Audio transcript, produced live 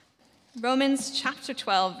Romans chapter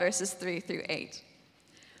 12, verses 3 through 8.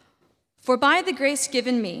 For by the grace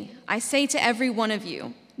given me, I say to every one of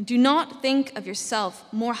you, do not think of yourself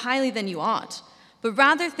more highly than you ought, but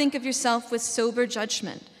rather think of yourself with sober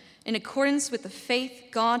judgment, in accordance with the faith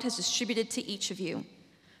God has distributed to each of you.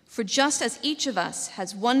 For just as each of us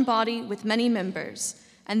has one body with many members,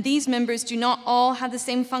 and these members do not all have the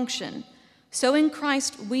same function, so in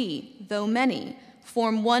Christ we, though many,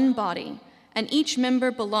 form one body, and each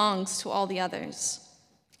member belongs to all the others.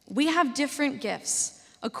 We have different gifts,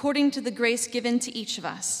 according to the grace given to each of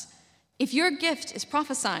us. If your gift is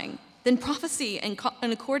prophesying, then prophesy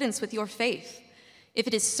in accordance with your faith. If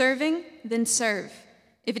it is serving, then serve.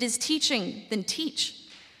 If it is teaching, then teach.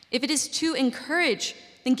 If it is to encourage,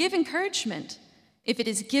 then give encouragement. If it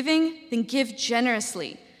is giving, then give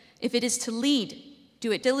generously. If it is to lead,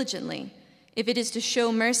 do it diligently. If it is to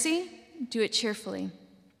show mercy, do it cheerfully.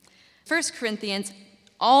 1 Corinthians,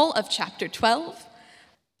 all of chapter 12.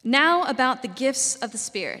 Now about the gifts of the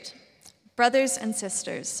Spirit. Brothers and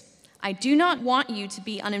sisters, I do not want you to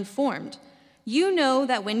be uninformed. You know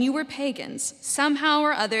that when you were pagans, somehow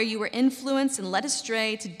or other you were influenced and led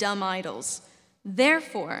astray to dumb idols.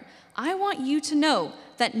 Therefore, I want you to know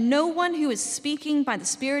that no one who is speaking by the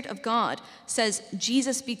Spirit of God says,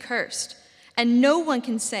 Jesus be cursed, and no one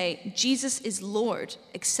can say, Jesus is Lord,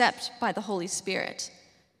 except by the Holy Spirit.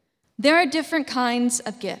 There are different kinds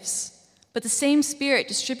of gifts, but the same Spirit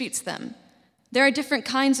distributes them. There are different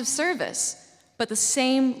kinds of service, but the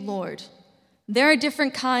same Lord. There are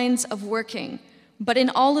different kinds of working, but in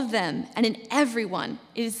all of them and in everyone,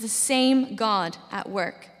 it is the same God at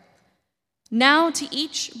work. Now to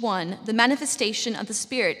each one, the manifestation of the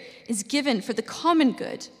Spirit is given for the common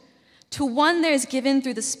good. To one there is given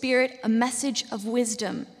through the Spirit a message of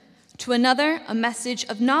wisdom, to another a message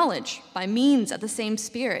of knowledge by means of the same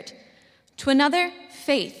Spirit, to another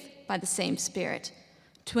faith by the same Spirit,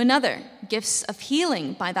 to another gifts of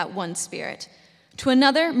healing by that one Spirit, to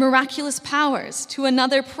another miraculous powers, to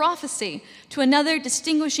another prophecy, to another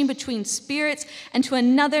distinguishing between spirits, and to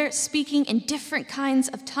another speaking in different kinds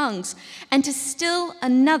of tongues, and to still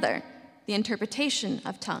another the interpretation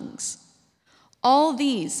of tongues. All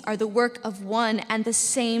these are the work of one and the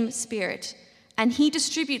same Spirit, and he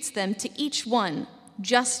distributes them to each one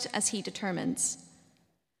just as he determines.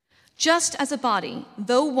 Just as a body,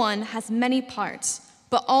 though one has many parts,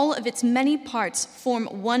 but all of its many parts form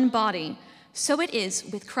one body, so it is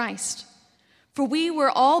with Christ. For we were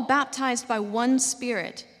all baptized by one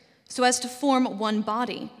Spirit, so as to form one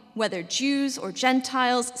body, whether Jews or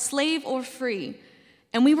Gentiles, slave or free,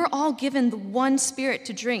 and we were all given the one Spirit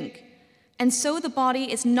to drink. And so the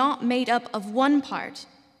body is not made up of one part,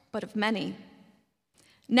 but of many.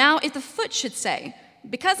 Now, if the foot should say,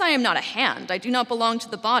 because I am not a hand, I do not belong to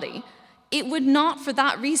the body, it would not for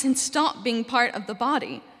that reason stop being part of the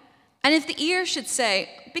body. And if the ear should say,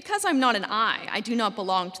 because I'm not an eye, I do not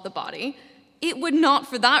belong to the body, it would not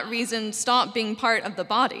for that reason stop being part of the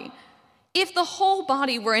body. If the whole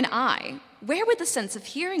body were an eye, where would the sense of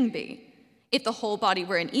hearing be? If the whole body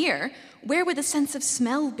were an ear, where would the sense of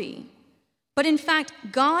smell be? But in fact,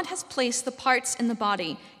 God has placed the parts in the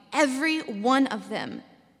body, every one of them,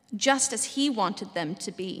 just as he wanted them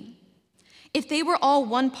to be. If they were all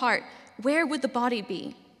one part, where would the body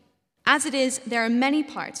be? As it is, there are many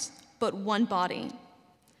parts, but one body.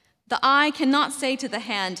 The eye cannot say to the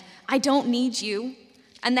hand, I don't need you,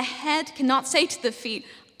 and the head cannot say to the feet,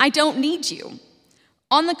 I don't need you.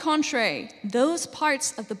 On the contrary, those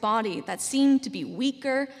parts of the body that seem to be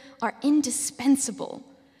weaker are indispensable,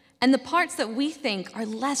 and the parts that we think are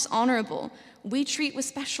less honorable, we treat with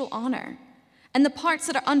special honor, and the parts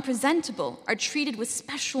that are unpresentable are treated with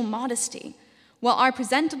special modesty, while our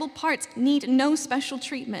presentable parts need no special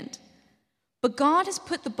treatment. But God has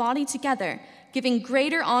put the body together, giving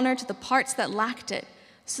greater honor to the parts that lacked it,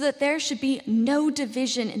 so that there should be no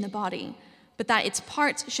division in the body, but that its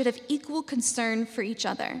parts should have equal concern for each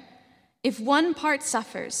other. If one part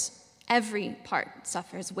suffers, every part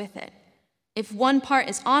suffers with it. If one part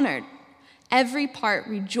is honored, every part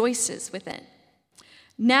rejoices with it.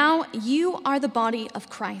 Now you are the body of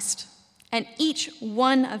Christ, and each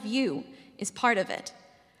one of you is part of it.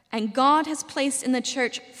 And God has placed in the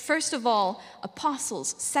church, first of all,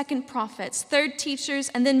 apostles, second prophets, third teachers,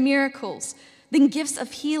 and then miracles, then gifts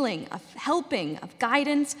of healing, of helping, of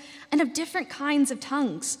guidance, and of different kinds of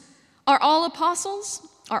tongues. Are all apostles?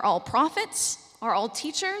 Are all prophets? Are all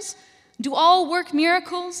teachers? Do all work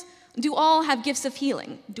miracles? Do all have gifts of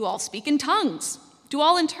healing? Do all speak in tongues? Do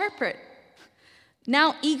all interpret?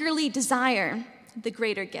 Now eagerly desire the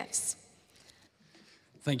greater gifts.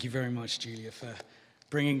 Thank you very much, Julia, for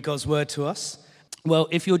bringing God's word to us. Well,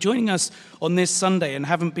 if you're joining us on this Sunday and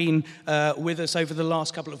haven't been with us over the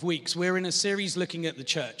last couple of weeks, we're in a series looking at the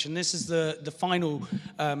church. And this is the final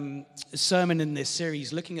sermon in this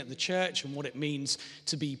series, looking at the church and what it means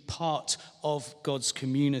to be part of God's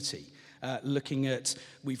community.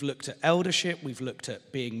 We've looked at eldership, we've looked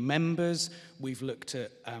at being members, we've looked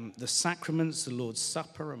at the sacraments, the Lord's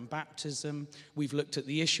Supper and baptism, we've looked at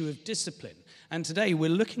the issue of discipline. And today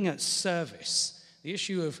we're looking at service. The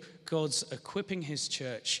issue of God's equipping his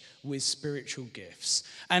church with spiritual gifts.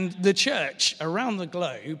 And the church around the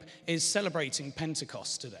globe is celebrating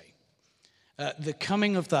Pentecost today. The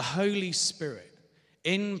coming of the Holy Spirit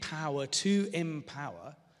in power to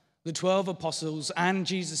empower the 12 apostles and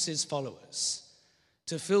Jesus' followers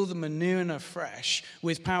to fill them anew and afresh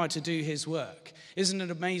with power to do his work. Isn't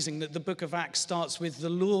it amazing that the book of Acts starts with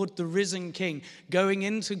the Lord, the risen King, going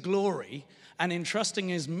into glory and entrusting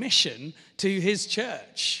his mission to his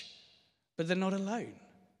church? But they're not alone.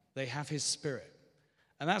 They have his Spirit.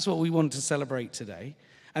 And that's what we want to celebrate today.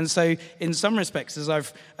 And so in some respects, as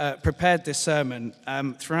I've prepared this sermon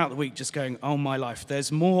throughout the week, just going, oh my life,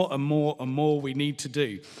 there's more and more and more we need to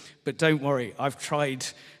do. But don't worry, I've tried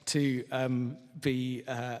to be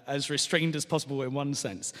as restrained as possible in one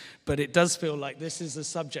sense. But it does feel like this is a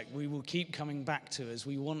subject we will keep coming back to as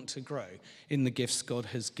we want to grow in the gifts God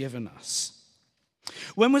has given us.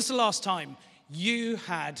 When was the last time you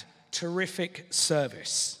had terrific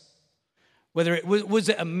service? Whether it was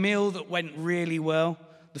it a meal that went really well?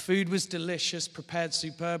 The food was delicious, prepared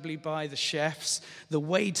superbly by the chefs. The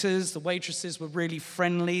waiters, the waitresses were really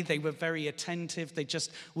friendly. They were very attentive. They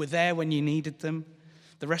just were there when you needed them.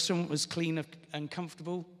 The restaurant was clean and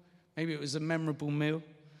comfortable. Maybe it was a memorable meal.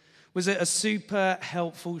 Was it a super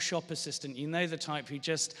helpful shop assistant? You know, the type who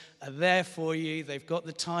just are there for you. They've got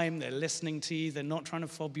the time. They're listening to you. They're not trying to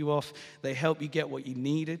fob you off. They help you get what you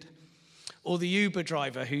needed. Or the Uber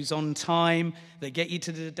driver who's on time. They get you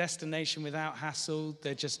to the destination without hassle.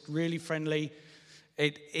 They're just really friendly.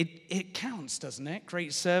 It counts, doesn't it?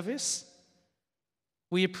 Great service.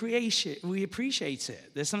 We appreciate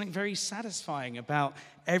it. There's something very satisfying about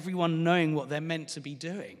everyone knowing what they're meant to be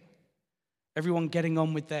doing. Everyone getting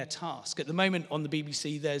on with their task. At the moment on the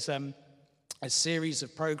BBC, there's a series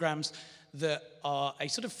of programs that are a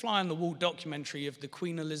sort of fly-on-the-wall documentary of the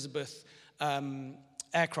Queen Elizabeth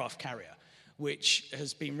aircraft carrier, which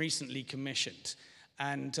has been recently commissioned.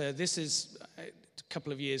 And this is a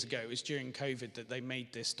couple of years ago. It was during COVID that they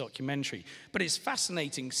made this documentary. But it's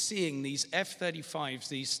fascinating seeing these F-35s,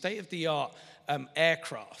 these state-of-the-art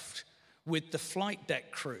aircraft with the flight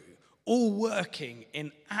deck crew all working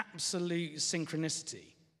in absolute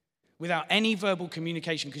synchronicity without any verbal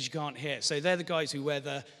communication because you can't hear. So they're the guys who wear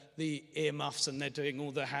the earmuffs and they're doing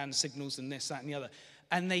all the hand signals and this, that, and the other.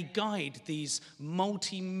 And they guide these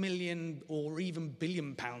multi-million or even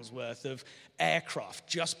billion pounds worth of aircraft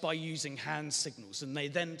just by using hand signals. And they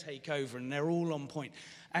then take over and they're all on point.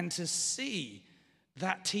 And to see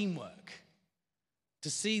that teamwork, to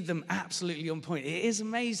see them absolutely on point, it is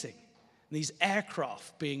amazing. These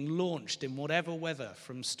aircraft being launched in whatever weather,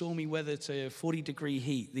 from stormy weather to 40-degree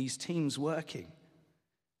heat, these teams working.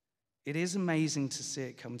 It is amazing to see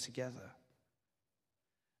it come together.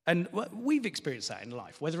 And we've experienced that in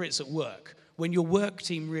life, whether it's at work, when your work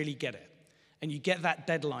team really get it, and you get that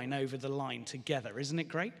deadline over the line together, isn't it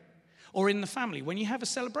great? Or in the family, when you have a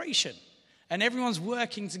celebration, and everyone's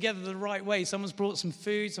working together the right way. Someone's brought some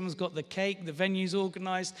food, someone's got the cake, the venue's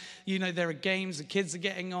organized, you know, there are games, the kids are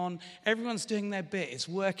getting on. Everyone's doing their bit, it's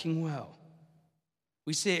working well.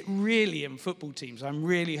 We see it really in football teams. I'm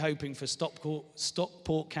really hoping for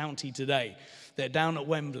Stockport County today. They're down at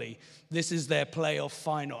Wembley. This is their playoff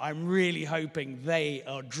final. I'm really hoping they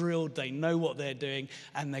are drilled, they know what they're doing,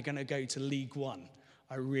 and they're going to go to League One.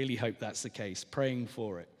 I really hope that's the case, praying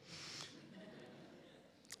for it.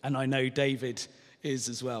 And I know David is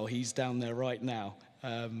as well. He's down there right now.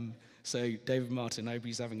 So David Martin, I hope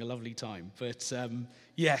he's having a lovely time. But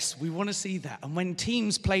yes, we want to see that. And when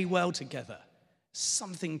teams play well together,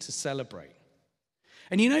 something to celebrate.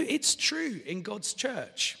 And you know, it's true in God's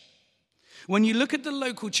church. When you look at the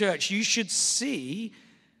local church, you should see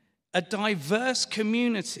a diverse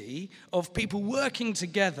community of people working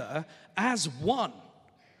together as one,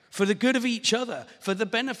 for the good of each other, for the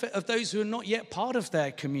benefit of those who are not yet part of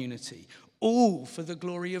their community, all for the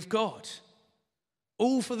glory of God,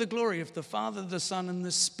 all for the glory of the Father, the Son, and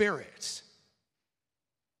the Spirit.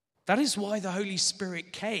 That is why the Holy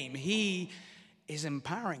Spirit came. He is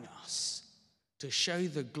empowering us to show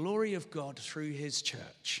the glory of God through his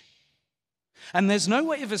church. And there's no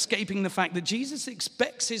way of escaping the fact that Jesus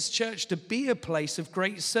expects his church to be a place of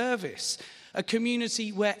great service. a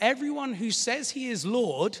community where everyone who says he is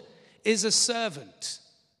Lord is a servant.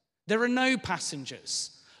 There are no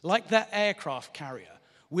passengers. Like that aircraft carrier,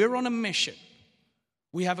 we're on a mission.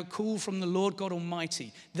 We have a call from the Lord God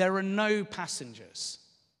Almighty. There are no passengers.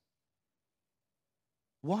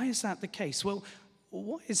 Why is that the case? Well,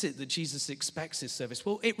 what is it that Jesus expects his service?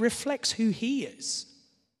 Well, it reflects who he is.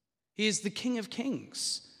 He is the King of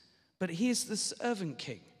Kings, but he is the servant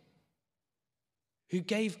king who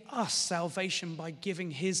gave us salvation by giving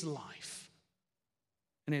his life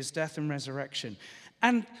and his death and resurrection.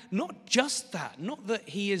 And not just that, not that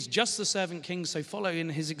he is just the servant king, so follow in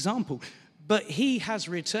his example, but he has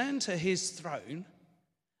returned to his throne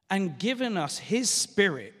and given us his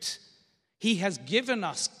spirit. He has given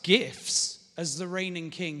us gifts as the reigning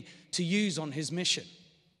king to use on his mission.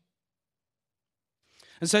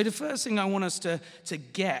 And so the first thing I want us to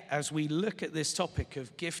get as we look at this topic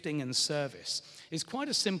of gifting and service is quite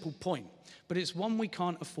a simple point, but it's one we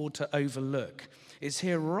can't afford to overlook. It's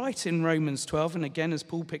here right in Romans 12, and again as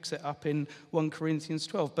Paul picks it up in 1 Corinthians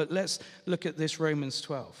 12. But let's look at this Romans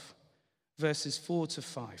 12, verses 4 to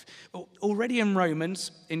 5. Already in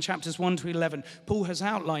Romans, in chapters 1 to 11, Paul has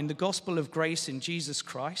outlined the gospel of grace in Jesus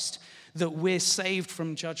Christ, that we're saved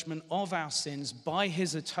from judgment of our sins by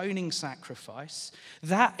his atoning sacrifice.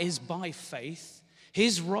 That is by faith.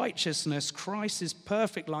 His righteousness, Christ's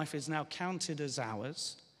perfect life, is now counted as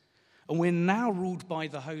ours. And we're now ruled by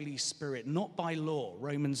the Holy Spirit, not by law,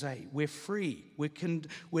 Romans 8. We're free.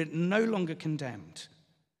 We're no longer condemned.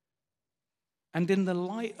 And in the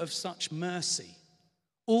light of such mercy,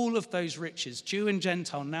 all of those riches, Jew and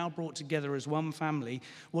Gentile, now brought together as one family,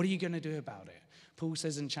 what are you going to do about it? Paul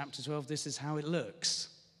says in chapter 12, this is how it looks.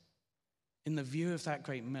 In the view of that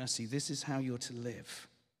great mercy, this is how you're to live.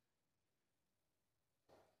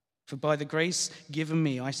 For by the grace given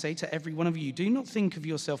me, I say to every one of you, do not think of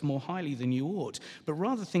yourself more highly than you ought, but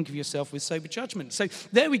rather think of yourself with sober judgment. So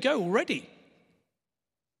there we go already.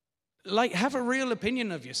 Like, have a real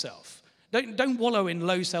opinion of yourself. Don't wallow in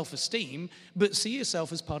low self-esteem, but see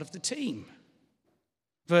yourself as part of the team.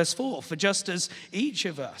 Verse 4, for just as each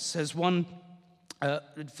of us has one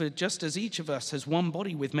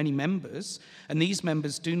body with many members, and these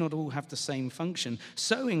members do not all have the same function,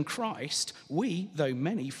 so in Christ we, though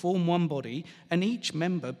many, form one body, and each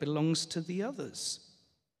member belongs to the others.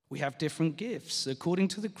 We have different gifts according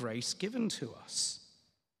to the grace given to us.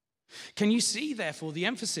 Can you see, therefore, the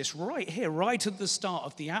emphasis right here, right at the start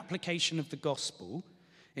of the application of the gospel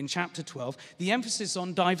in chapter 12, the emphasis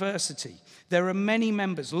on diversity. There are many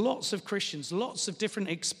members, lots of Christians, lots of different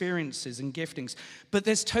experiences and giftings, but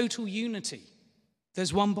there's total unity.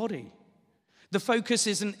 There's one body. The focus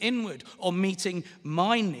isn't inward on meeting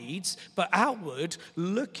my needs, but outward,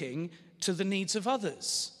 looking to the needs of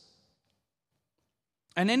others.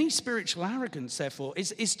 And any spiritual arrogance, therefore,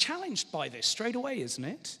 is challenged by this straight away, isn't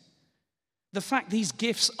it? The fact these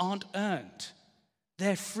gifts aren't earned.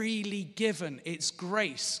 They're freely given. It's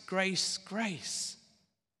grace, grace, grace.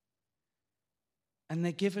 And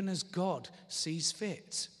they're given as God sees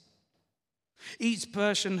fit. Each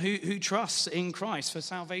person who trusts in Christ for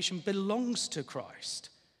salvation belongs to Christ,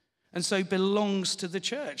 and so belongs to the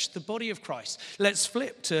church, the body of Christ. Let's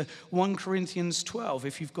flip to 1 Corinthians 12,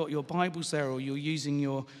 if you've got your Bibles there or you're using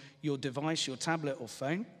your device, your tablet or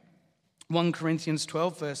phone. 1 Corinthians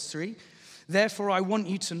 12, verse 3. Therefore, I want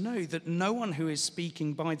you to know that no one who is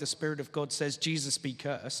speaking by the Spirit of God says Jesus be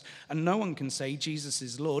cursed, and no one can say Jesus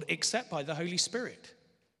is Lord except by the Holy Spirit.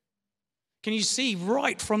 Can you see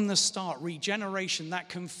right from the start, regeneration, that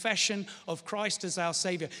confession of Christ as our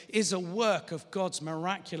Savior is a work of God's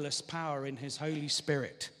miraculous power in his Holy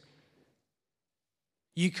Spirit.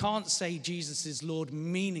 You can't say Jesus is Lord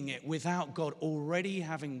meaning it without God already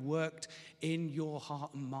having worked in your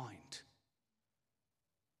heart and mind.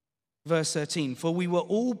 Verse 13, for we were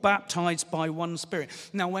all baptized by one Spirit.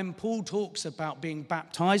 Now, when Paul talks about being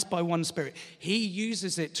baptized by one Spirit, he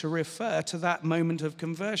uses it to refer to that moment of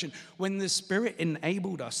conversion when the Spirit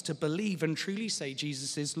enabled us to believe and truly say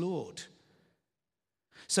Jesus is Lord.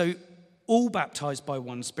 So, all baptized by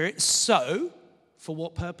one Spirit. So, for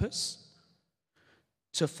what purpose?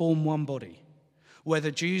 To form one body. Whether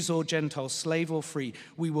Jews or Gentiles, slave or free,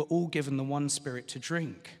 we were all given the one Spirit to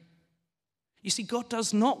drink. You see, God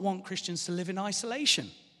does not want Christians to live in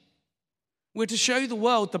isolation. We're to show the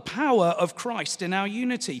world the power of Christ in our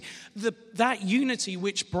unity. That unity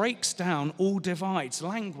which breaks down all divides,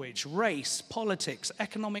 language, race, politics,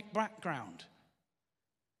 economic background.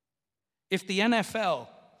 If the NFL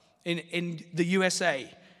in the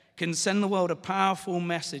USA can send the world a powerful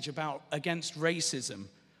message against racism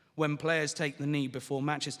when players take the knee before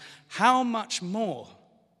matches, how much more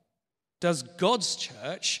does God's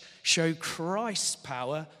church show Christ's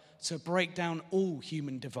power to break down all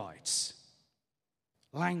human divides.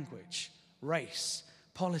 Language, race,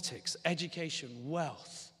 politics, education,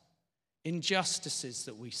 wealth, injustices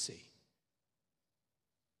that we see.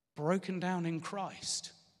 Broken down in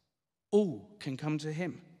Christ, all can come to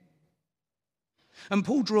him. And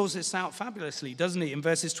Paul draws this out fabulously, doesn't he, in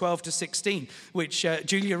verses 12 to 16, which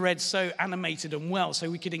Julia read so animated and well, so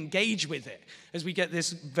we could engage with it as we get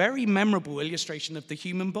this very memorable illustration of the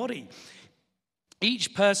human body.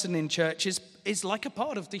 Each person in church is like a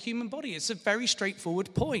part of the human body. It's a very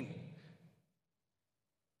straightforward point.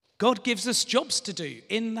 God gives us jobs to do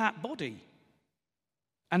in that body,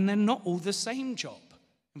 and they're not all the same job,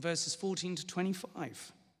 in verses 14 to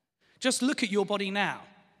 25. Just look at your body now.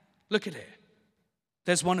 Look at it.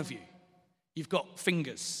 There's one of you. You've got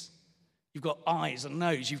fingers. You've got eyes and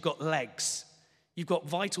nose. You've got legs. You've got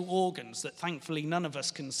vital organs that thankfully none of us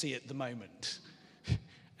can see at the moment.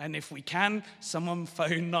 And if we can, someone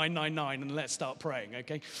phone 999 and let's start praying,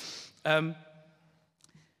 okay?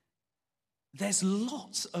 There's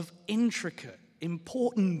lots of intricate,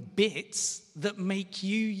 important bits that make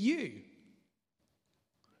you you.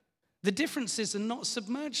 The differences are not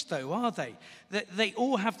submerged, though, are they? They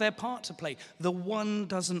all have their part to play. The one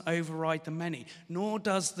doesn't override the many, nor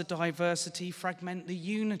does the diversity fragment the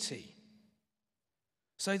unity.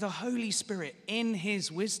 So the Holy Spirit, in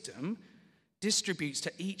his wisdom, distributes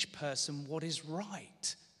to each person what is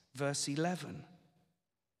right. Verse 11.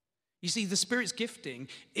 You see, the Spirit's gifting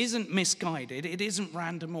isn't misguided. It isn't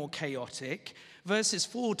random or chaotic. Verses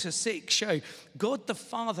 4 to 6 show God the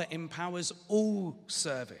Father empowers all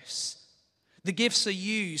service. The gifts are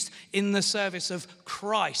used in the service of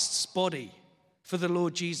Christ's body for the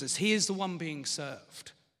Lord Jesus. He is the one being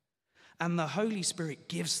served. And the Holy Spirit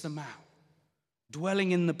gives them out,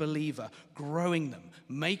 dwelling in the believer, growing them,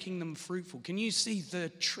 making them fruitful. Can you see the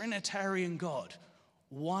Trinitarian God,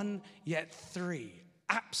 one yet three,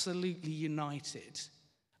 absolutely united,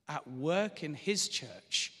 at work in his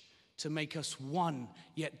church to make us one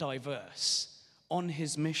yet diverse on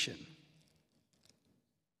his mission?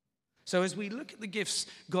 So as we look at the gifts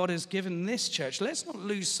God has given this church, let's not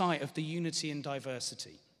lose sight of the unity and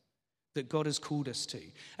diversity that God has called us to.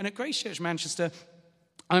 And at Grace Church Manchester,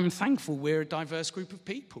 I'm thankful we're a diverse group of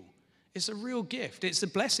people. It's a real gift. It's a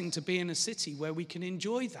blessing to be in a city where we can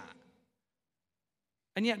enjoy that.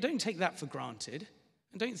 And yet, don't take that for granted,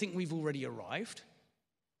 and don't think we've already arrived.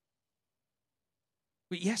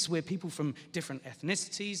 But yes, we're people from different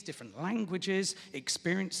ethnicities, different languages,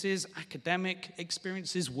 experiences, academic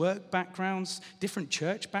experiences, work backgrounds, different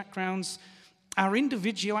church backgrounds. Our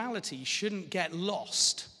individuality shouldn't get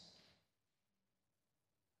lost.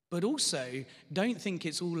 But also, don't think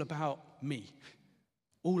it's all about me,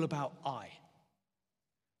 all about I.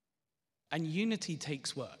 And unity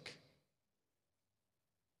takes work.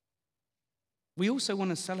 We also want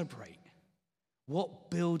to celebrate what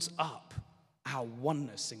builds up our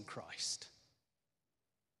oneness in Christ.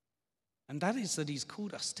 And that is that he's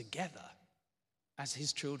called us together as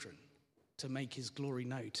his children to make his glory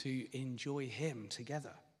known, to enjoy him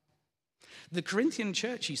together. The Corinthian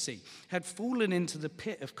church, you see, had fallen into the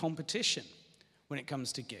pit of competition when it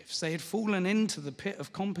comes to gifts. They had fallen into the pit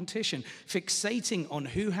of competition, fixating on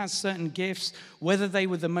who has certain gifts, whether they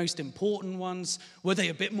were the most important ones, were they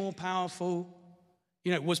a bit more powerful.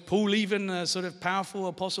 You know, was Paul even a sort of powerful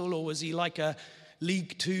apostle, or was he like a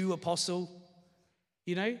League Two apostle?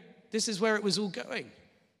 You know, this is where it was all going.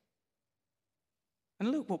 And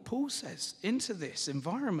look what Paul says into this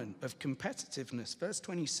environment of competitiveness. Verse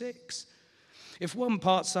 26. If one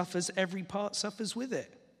part suffers, every part suffers with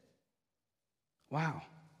it. Wow.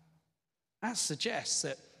 That suggests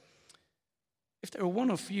that if there are one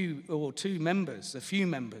or two members, a few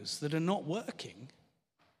members that are not working,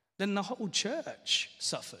 then the whole church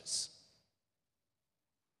suffers.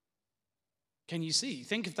 Can you see?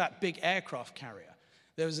 Think of that big aircraft carrier.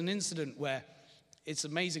 There was an incident where it's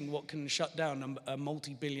amazing what can shut down a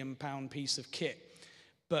multi-billion-pound piece of kit.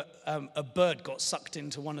 But a bird got sucked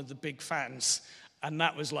into one of the big fans, and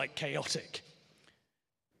that was like chaotic.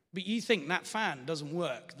 But you think that fan doesn't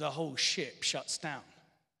work, the whole ship shuts down.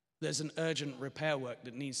 There's an urgent repair work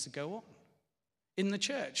that needs to go on. In the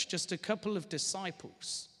church, just a couple of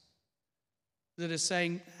disciples that are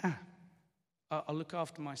saying, I'll look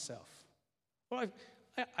after myself. Well,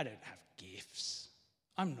 I don't have gifts.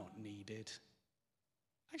 I'm not needed.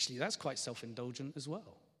 Actually, that's quite self-indulgent as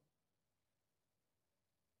well.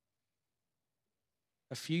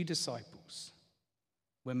 A few disciples,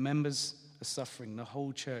 when members are suffering, the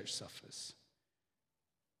whole church suffers.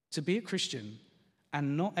 To be a Christian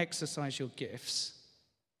and not exercise your gifts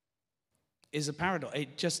is a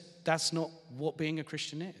paradox. That's not what being a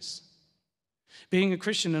Christian is. Being a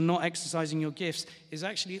Christian and not exercising your gifts is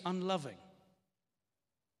actually unloving.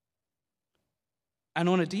 And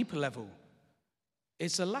on a deeper level,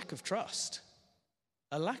 it's a lack of trust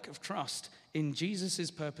in Jesus'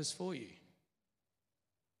 purpose for you.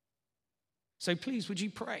 So please, would you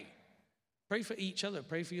pray? Pray for each other,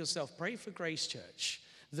 pray for yourself, pray for Grace Church,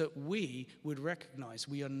 that we would recognize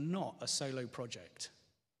we are not a solo project.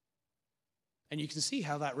 And you can see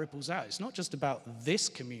how that ripples out. It's not just about this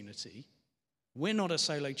community. We're not a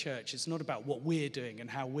solo church. It's not about what we're doing and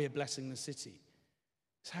how we're blessing the city.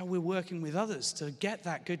 It's how we're working with others to get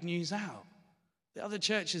that good news out. The other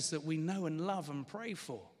churches that we know and love and pray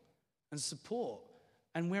for and support.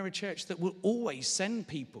 And we're a church that will always send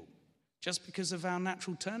people just because of our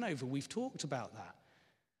natural turnover. We've talked about that.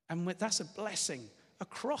 And that's a blessing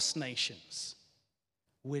across nations.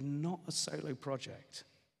 We're not a solo project.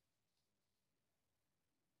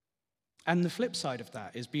 And the flip side of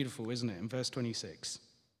that is beautiful, isn't it? In verse 26.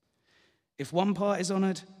 If one part is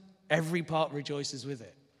honored, every part rejoices with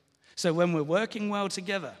it. So when we're working well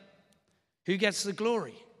together, who gets the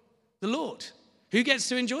glory? The Lord. Who gets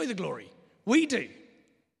to enjoy the glory? We do.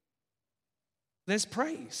 There's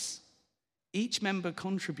praise. Each member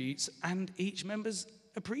contributes and each member's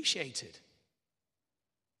appreciated.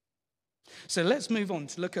 So let's move on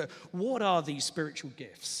to look at what are these spiritual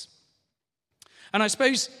gifts. And I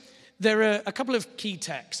suppose there are a couple of key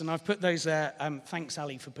texts, and I've put those there. Thanks,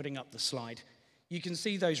 Ali, for putting up the slide. You can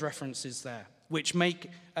see those references there, which make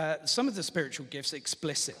some of the spiritual gifts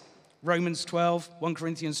explicit. Romans 12, 1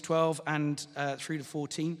 Corinthians 12, and 3 to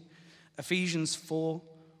 14. Ephesians 4,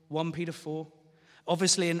 1 Peter 4.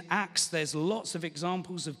 Obviously, in Acts, there's lots of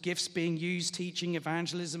examples of gifts being used, teaching,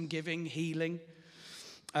 evangelism, giving, healing.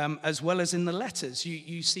 As well as in the letters.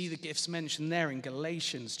 You see the gifts mentioned there in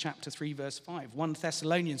Galatians chapter 3, verse 5. 1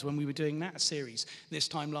 Thessalonians, when we were doing that series this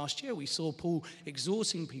time last year, we saw Paul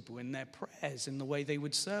exhorting people in their prayers, in the way they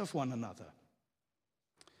would serve one another.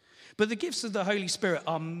 But the gifts of the Holy Spirit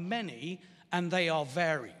are many and they are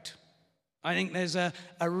varied. I think there's a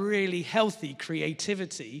really healthy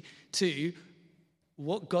creativity to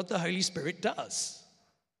what God the Holy Spirit does.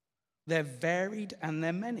 They're varied and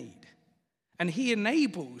they're many. And he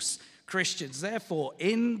enables Christians, therefore,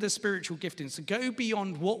 in the spiritual giftings to go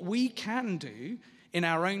beyond what we can do in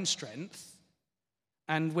our own strength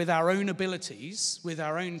and with our own abilities, with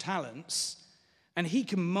our own talents, and he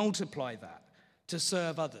can multiply that to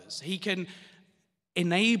serve others. He can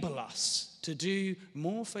enable us to do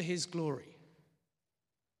more for his glory,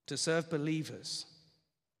 to serve believers,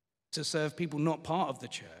 to serve people not part of the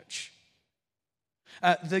church.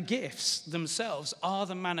 The gifts themselves are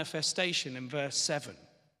the manifestation in verse 7.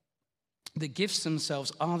 The gifts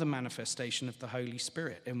themselves are the manifestation of the Holy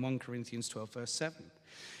Spirit in 1 Corinthians 12, verse 7.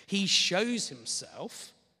 He shows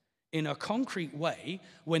himself in a concrete way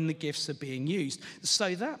when the gifts are being used.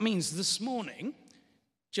 So that means this morning,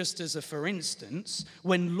 just as a for instance,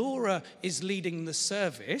 when Laura is leading the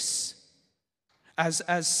service,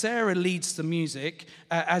 as Sarah leads the music,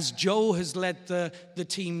 as Joel has led the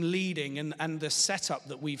team leading and the setup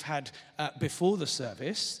that we've had before the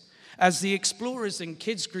service, as the explorers and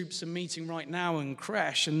kids groups are meeting right now in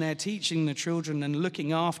Crash and they're teaching the children and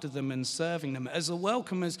looking after them and serving them, as the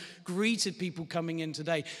welcomers greeted people coming in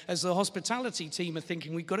today, as the hospitality team are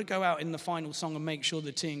thinking we've got to go out in the final song and make sure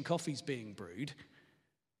the tea and coffee's being brewed,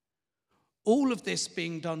 all of this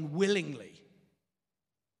being done willingly.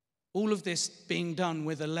 All of this being done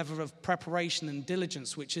with a level of preparation and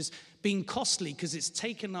diligence, which has been costly because it's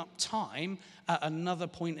taken up time at another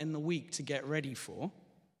point in the week to get ready for.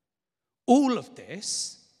 All of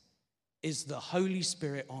this is the Holy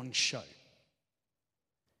Spirit on show.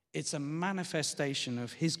 It's a manifestation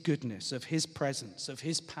of his goodness, of his presence, of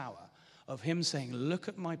his power, of him saying, look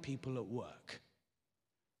at my people at work.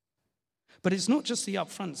 But it's not just the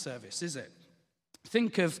upfront service, is it?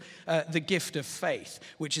 Think of the gift of faith,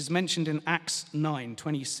 which is mentioned in Acts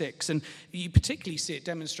 9:26, and you particularly see it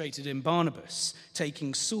demonstrated in Barnabas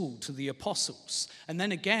taking Saul to the apostles, and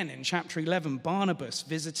then again in chapter 11, Barnabas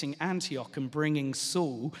visiting Antioch and bringing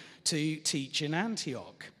Saul to teach in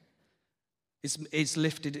Antioch. It's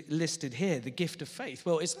listed here, the gift of faith.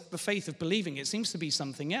 Well, it's not the faith of believing. It seems to be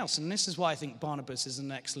something else, and this is why I think Barnabas is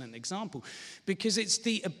an excellent example, because it's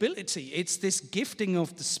the ability, it's this gifting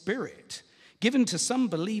of the Spirit given to some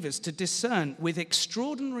believers to discern with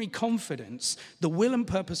extraordinary confidence the will and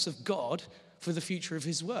purpose of God for the future of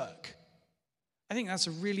his work. I think that's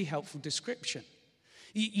a really helpful description.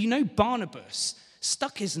 You know, Barnabas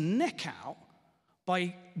stuck his neck out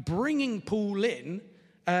by bringing Paul in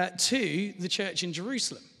to the church in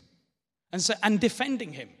Jerusalem. and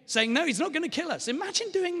defending him, saying, no, he's not going to kill us. Imagine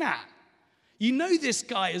doing that. You know this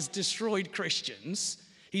guy has destroyed Christians.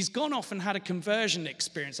 He's gone off and had a conversion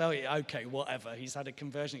experience. Oh, yeah, okay, whatever. He's had a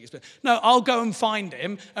conversion experience. No, I'll go and find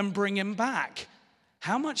him and bring him back.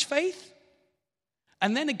 How much faith?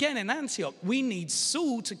 And then again in Antioch, we need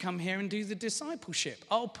Saul to come here and do the discipleship.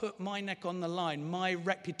 I'll put my neck on the line, my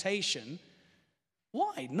reputation.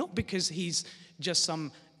 Why? Not because he's just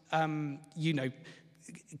some,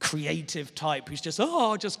 creative type who's just,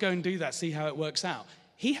 I'll just go and do that, see how it works out.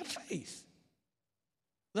 He had faith.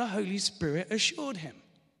 The Holy Spirit assured him.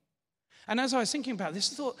 And as I was thinking about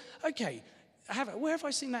this, I thought, okay, where have I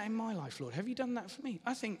seen that in my life, Lord? Have you done that for me?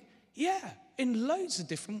 I think, yeah, in loads of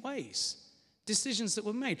different ways. Decisions that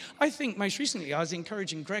were made. I think most recently I was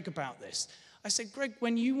encouraging Greg about this. I said, Greg,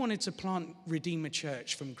 when you wanted to plant Redeemer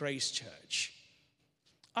Church from Grace Church,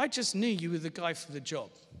 I just knew you were the guy for the job.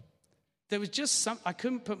 There was just I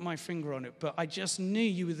couldn't put my finger on it, but I just knew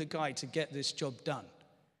you were the guy to get this job done.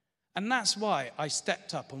 And that's why I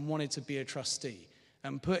stepped up and wanted to be a trustee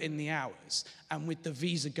and put in the hours. And with the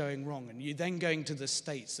visa going wrong and you then going to the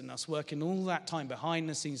States and us working all that time behind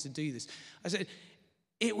the scenes to do this, I said,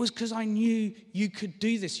 it was because I knew you could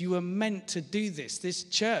do this. You were meant to do this. This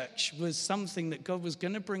church was something that God was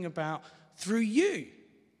going to bring about through you.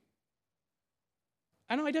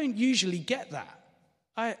 And I don't usually get that.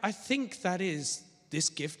 I think that is this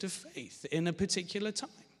gift of faith in a particular time.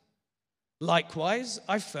 Likewise,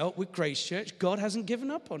 I felt with Grace Church, God hasn't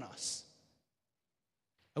given up on us.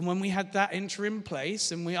 And when we had that interim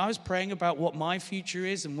place and I was praying about what my future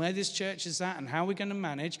is and where this church is at and how we're going to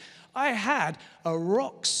manage, I had a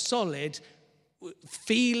rock solid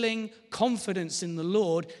feeling, confidence in the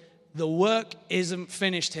Lord. The work isn't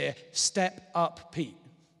finished here. Step up, Pete.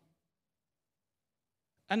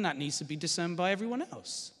 And that needs to be discerned by everyone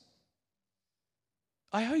else.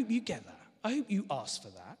 I hope you get that. I hope you ask for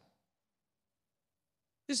that.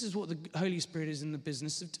 This is what the Holy Spirit is in the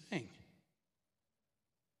business of doing.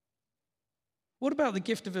 What about the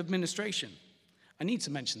gift of administration? I need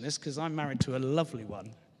to mention this because I'm married to a lovely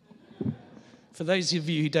one. For those of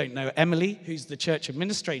you who don't know, Emily, who's the church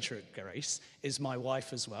administrator at Grace, is my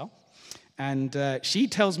wife as well. And she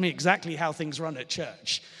tells me exactly how things run at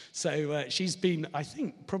church. So she's been, I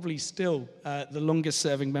think, probably still the longest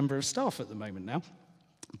serving member of staff at the moment now.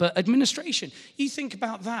 But administration, you think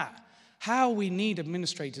about that. How we need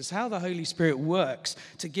administrators, how the Holy Spirit works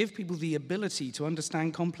to give people the ability to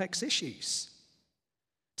understand complex issues,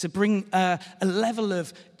 to bring a level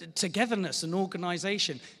of togetherness and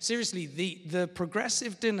organization. Seriously, the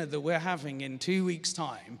progressive dinner that we're having in 2 weeks'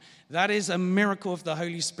 time, that is a miracle of the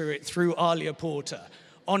Holy Spirit through Alia Porter.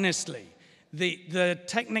 Honestly, the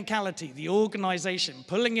technicality, the organization,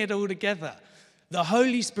 pulling it all together, the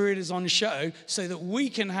Holy Spirit is on show so that we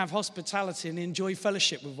can have hospitality and enjoy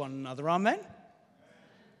fellowship with one another. Amen?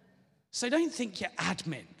 So don't think your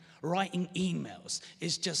admin, writing emails,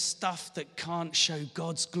 is just stuff that can't show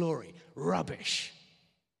God's glory. Rubbish.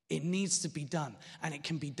 It needs to be done, and it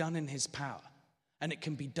can be done in His power, and it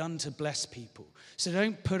can be done to bless people. So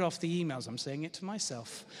don't put off the emails. I'm saying it to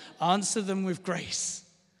myself. Answer them with grace.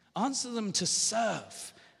 Answer them to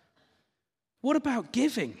serve. What about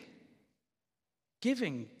giving?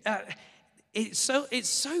 Giving. It's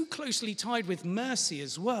so closely tied with mercy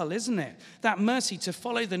as well, isn't it? That mercy to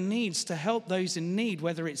follow the needs, to help those in need,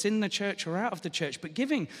 whether it's in the church or out of the church. But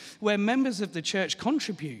giving where members of the church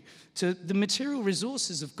contribute to the material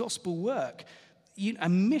resources of gospel work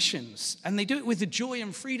and missions, and they do it with the joy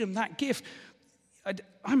and freedom, that gift.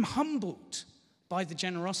 I'm humbled by the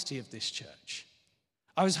generosity of this church.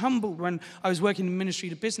 I was humbled when I was working in ministry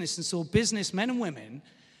to business and saw businessmen and women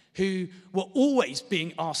who were always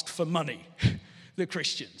being asked for money, the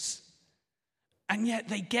Christians. And yet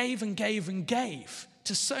they gave and gave and gave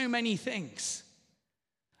to so many things.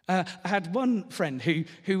 I had one friend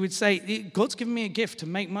who would say, God's given me a gift to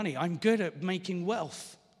make money. I'm good at making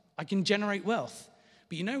wealth. I can generate wealth.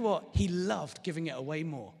 But you know what? He loved giving it away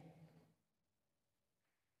more.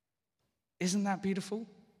 Isn't that beautiful?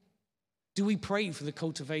 Do we pray for the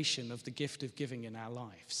cultivation of the gift of giving in our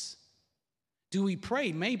lives? Do we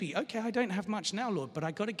pray, maybe, okay, I don't have much now, Lord, but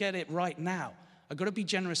I got to get it right now. I got to be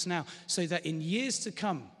generous now so that in years to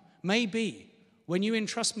come, maybe when you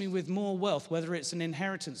entrust me with more wealth, whether it's an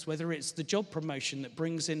inheritance, whether it's the job promotion that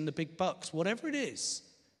brings in the big bucks, whatever it is,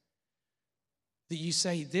 that you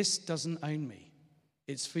say, this doesn't own me.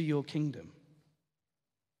 It's for your kingdom.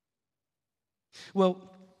 Well,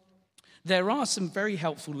 there are some very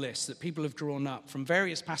helpful lists that people have drawn up from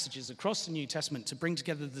various passages across the New Testament to bring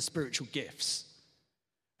together the spiritual gifts.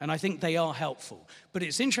 And I think they are helpful. But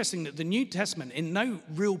it's interesting that the New Testament, in no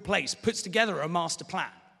real place, puts together a master plan.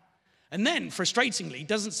 And then, frustratingly,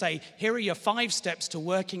 doesn't say, here are your 5 steps to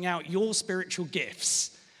working out your spiritual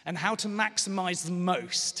gifts and how to maximize them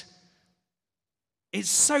most. It's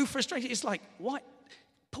so frustrating. It's like, what?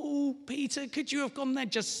 Paul, Peter, could you have gone there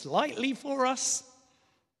just slightly for us?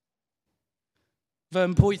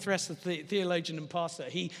 Vern Poythress, the theologian and pastor,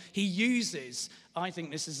 he uses, I think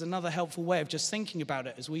this is another helpful way of just thinking about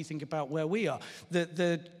it as we think about where we are,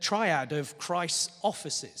 the triad of Christ's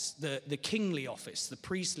offices, the kingly office, the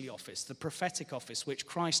priestly office, the prophetic office, which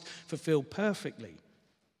Christ fulfilled perfectly.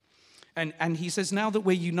 And he says, now that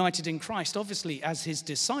we're united in Christ, obviously as his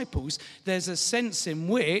disciples, there's a sense in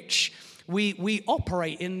which we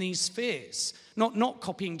operate in these spheres. Not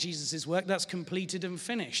copying Jesus' work, that's completed and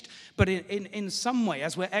finished. But in some way,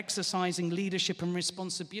 as we're exercising leadership and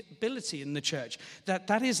responsibility in the church,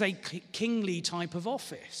 that is a kingly type of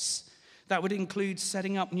office. That would include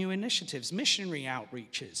setting up new initiatives, missionary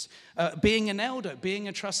outreaches, being an elder, being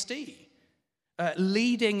a trustee,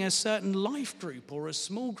 leading a certain life group or a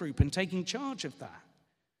small group and taking charge of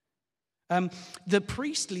that. The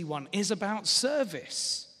priestly one is about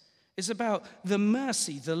service. It's about the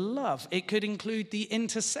mercy, the love. It could include the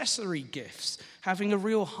intercessory gifts, having a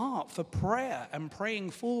real heart for prayer and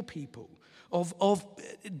praying for people, of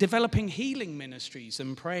developing healing ministries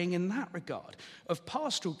and praying in that regard, of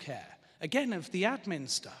pastoral care, again, of the admin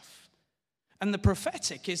stuff. And the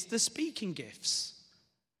prophetic is the speaking gifts.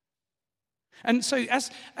 And so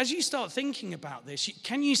as you start thinking about this,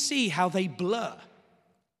 can you see how they blur?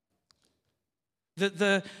 That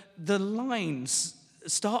the lines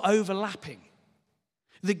start overlapping.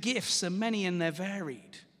 The gifts are many and they're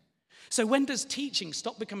varied. So when does teaching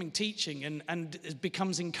stop becoming teaching and it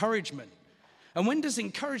becomes encouragement? And when does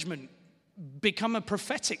encouragement become a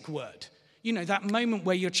prophetic word? You know, that moment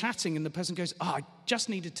where you're chatting and the person goes, I just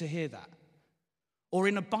needed to hear that. Or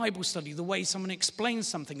in a Bible study, the way someone explains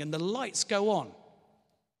something and the lights go on.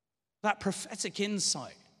 That prophetic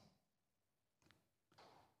insight.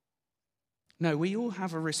 No, we all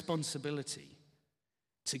have a responsibility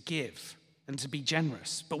to give and to be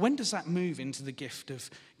generous. But when does that move into the gift of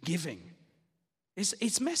giving?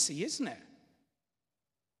 It's messy, isn't it?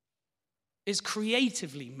 It's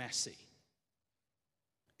creatively messy.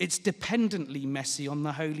 It's dependently messy on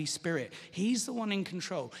the Holy Spirit. He's the one in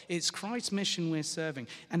control. It's Christ's mission we're serving,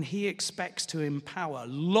 and he expects to empower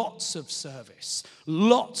lots of service,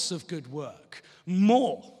 lots of good work,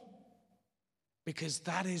 more, because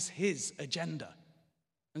that is his agenda.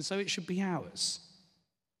 And so it should be ours.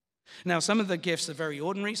 Now, some of the gifts are very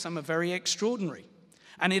ordinary, some are very extraordinary.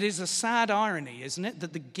 And it is a sad irony, isn't it,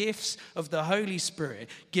 that the gifts of the Holy Spirit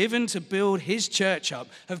given to build his church up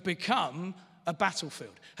have become a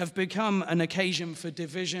battlefield, have become an occasion for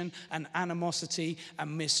division and animosity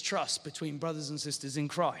and mistrust between brothers and sisters in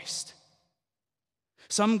Christ.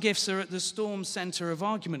 Some gifts are at the storm center of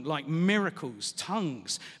argument, like miracles,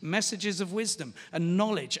 tongues, messages of wisdom and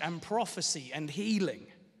knowledge and prophecy and healing.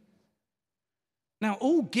 Now,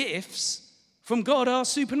 all gifts from God are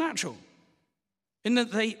supernatural in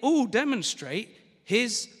that they all demonstrate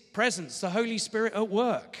his presence, the Holy Spirit at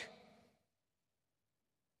work.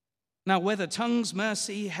 Now, whether tongues,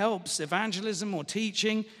 mercy, helps, evangelism, or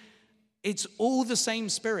teaching, it's all the same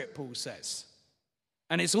Spirit, Paul says.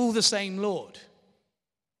 And it's all the same Lord.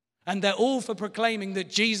 And they're all for proclaiming that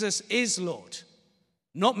Jesus is Lord.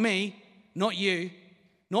 Not me, not you,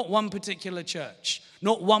 not one particular church,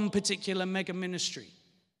 not one particular mega ministry.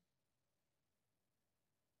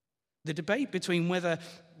 The debate between whether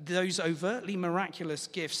those overtly miraculous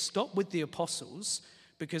gifts stop with the apostles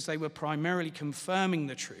because they were primarily confirming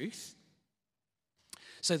the truth.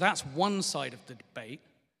 So that's one side of the debate,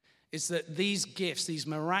 is that these gifts, these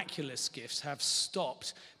miraculous gifts, have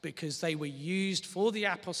stopped because they were used for the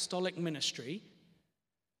apostolic ministry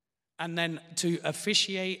and then to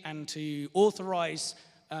officiate and to authorize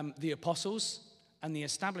the apostles and the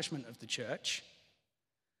establishment of the church.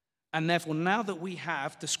 And therefore, now that we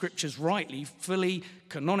have the scriptures rightly, fully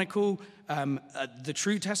canonical, the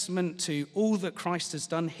true testament to all that Christ has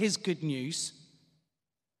done, his good news,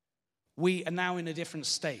 we are now in a different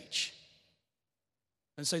stage.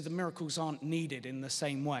 And so the miracles aren't needed in the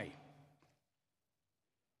same way.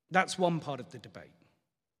 That's one part of the debate.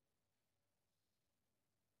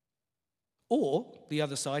 Or the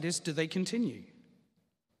other side is, do they continue?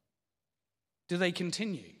 Do they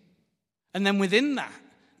continue? And then within that,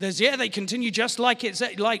 they continue just like it's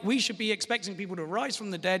like we should be expecting people to rise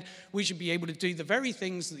from the dead. We should be able to do the very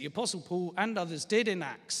things that the Apostle Paul and others did in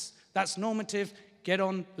Acts. That's normative. Get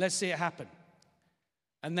on, let's see it happen.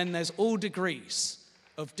 And then there's all degrees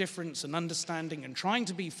of difference and understanding and trying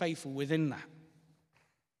to be faithful within that.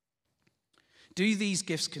 Do these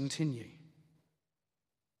gifts continue?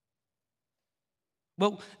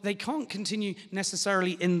 Well, they can't continue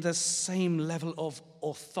necessarily in the same level of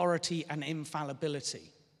authority and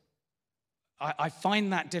infallibility. I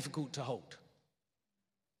find that difficult to hold,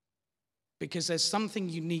 because there's something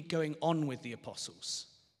unique going on with the apostles.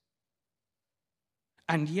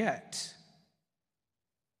 And yet,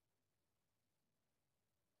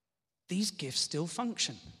 these gifts still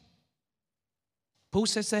function. Paul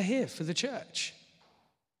says they're here for the church.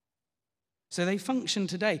 So they function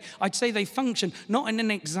today. I'd say they function not in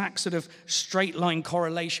an exact sort of straight line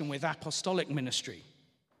correlation with apostolic ministry.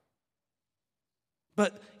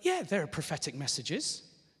 But yeah, there are prophetic messages.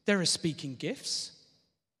 There are speaking gifts.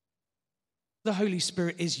 The Holy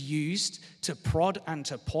Spirit is used to prod and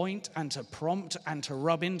to point and to prompt and to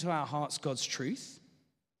rub into our hearts God's truth.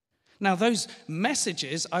 Now, those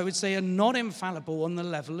messages, I would say, are not infallible on the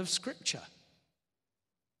level of Scripture.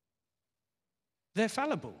 They're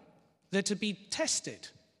fallible. They're to be tested.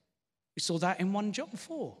 We saw that in 1 John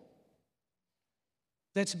 4.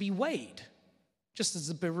 They're to be weighed, just as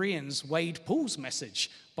the Bereans weighed Paul's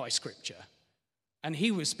message by Scripture. And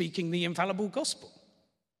he was speaking the infallible gospel.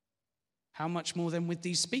 How much more then with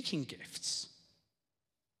these speaking gifts?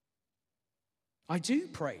 I do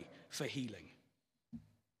pray for healing.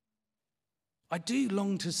 I do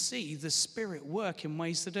long to see the Spirit work in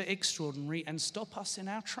ways that are extraordinary and stop us in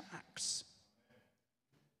our tracks.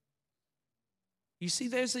 You see,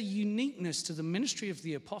 there's a uniqueness to the ministry of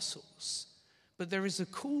the apostles, but there is a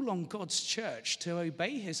call on God's church to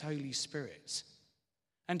obey his Holy Spirit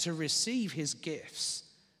and to receive his gifts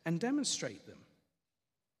and demonstrate them.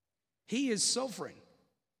 He is sovereign.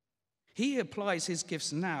 He applies his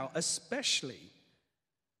gifts now, especially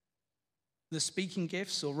the speaking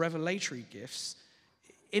gifts or revelatory gifts,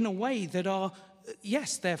 in a way that are,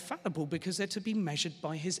 yes, they're fallible because they're to be measured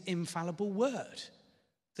by his infallible word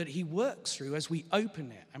that he works through as we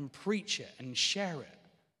open it and preach it and share it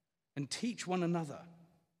and teach one another.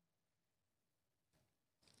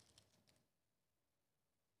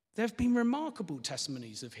 There have been remarkable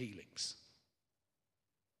testimonies of healings.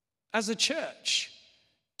 As a church,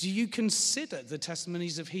 do you consider the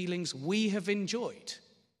testimonies of healings we have enjoyed?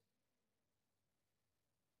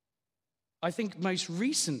 I think most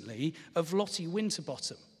recently of Lottie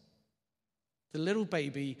Winterbottom, the little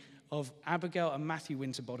baby of Abigail and Matthew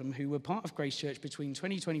Winterbottom, who were part of Grace Church between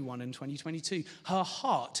 2021 and 2022. Her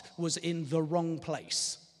heart was in the wrong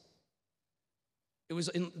place. It was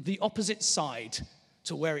in the opposite side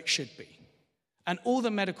to where it should be. And all the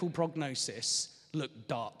medical prognosis looked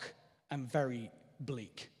dark and very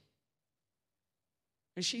bleak.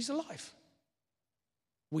 And she's alive.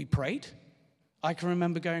 We prayed. I can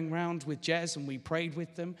remember going round with Jez and we prayed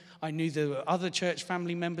with them. I knew there were other church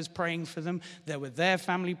family members praying for them. There were their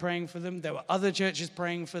family praying for them. There were other churches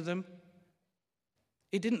praying for them.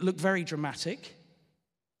 It didn't look very dramatic.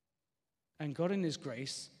 And God in his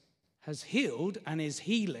grace has healed and is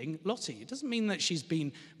healing Lottie. It doesn't mean that she's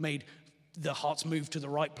been made, the heart's moved to the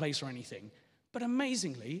right place or anything. But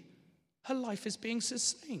amazingly, her life is being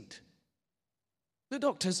sustained. The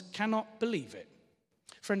doctors cannot believe it.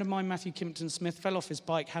 A friend of mine, Matthew Kimpton Smith, fell off his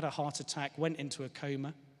bike, had a heart attack, went into a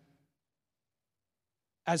coma.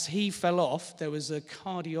 As he fell off, there was a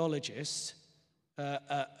cardiologist,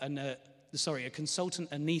 a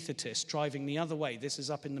consultant anaesthetist driving the other way. This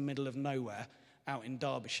is up in the middle of nowhere, out in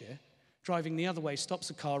Derbyshire. Driving the other way, stops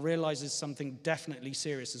the car, realizes something definitely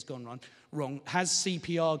serious has gone wrong, has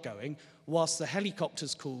CPR going, whilst the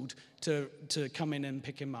helicopter's called to come in and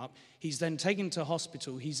pick him up. He's then taken to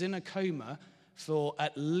hospital. He's in a coma for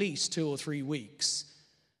at least 2 or 3 weeks,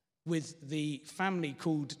 with the family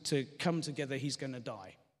called to come together. He's going to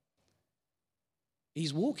die.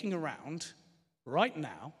 He's walking around right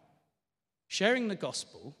now, sharing the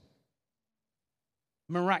gospel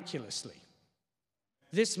miraculously.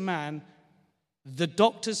 This man, the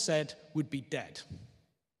doctors said, would be dead.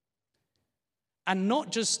 And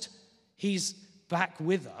not just he's back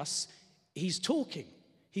with us, he's talking.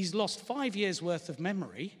 He's lost 5 years' worth of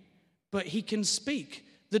memory, but he can speak.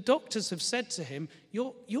 The doctors have said to him,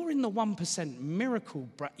 you're in the 1% miracle,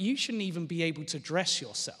 you shouldn't even be able to dress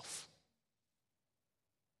yourself.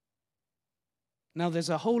 Now, there's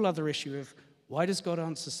a whole other issue of why does God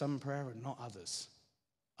answer some prayer and not others?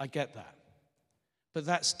 I get that. But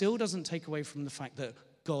that still doesn't take away from the fact that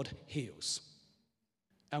God heals.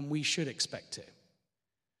 And we should expect it.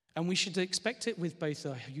 And we should expect it with both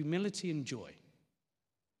humility and joy.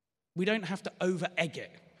 We don't have to over-egg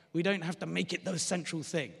it. We don't have to make it the central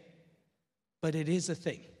thing. But it is a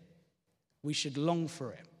thing. We should long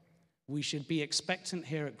for it. We should be expectant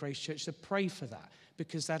here at Grace Church to pray for that,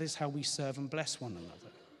 because that is how we serve and bless one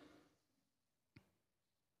another.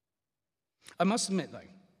 I must admit, though,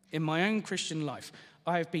 in my own Christian life,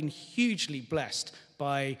 I have been hugely blessed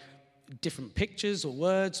by different pictures or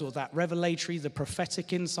words or that revelatory, the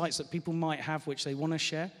prophetic insights that people might have which they want to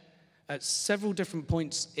share. At several different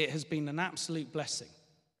points, it has been an absolute blessing.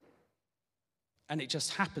 And it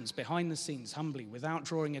just happens behind the scenes, humbly, without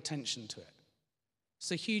drawing attention to it.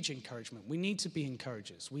 It's a huge encouragement. We need to be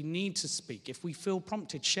encouragers. We need to speak. If we feel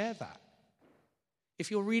prompted, share that.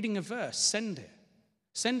 If you're reading a verse, send it.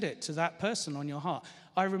 Send it to that person on your heart.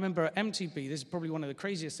 I remember at MTB, this is probably one of the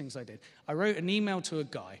craziest things I did. I wrote an email to a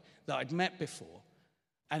guy that I'd met before,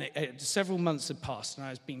 and several months had passed, and I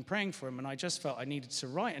was been praying for him, and I just felt I needed to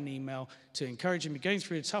write an email to encourage him. You're going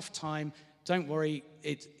through a tough time. Don't worry,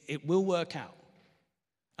 it will work out.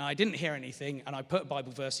 And I didn't hear anything, and I put a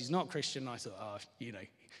Bible verse. He's not Christian. And I thought,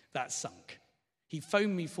 that's sunk. He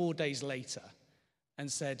phoned me 4 days later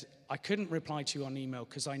and said, I couldn't reply to you on email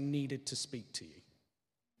because I needed to speak to you.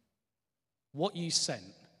 What you sent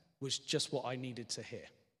was just what I needed to hear.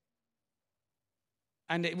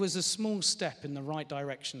 And it was a small step in the right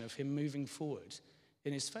direction of him moving forward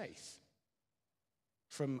in his faith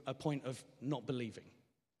from a point of not believing.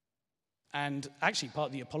 And actually, part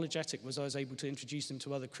of the apologetic was I was able to introduce him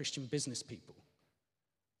to other Christian business people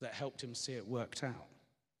that helped him see it worked out.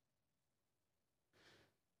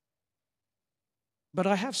 But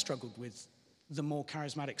I have struggled with the more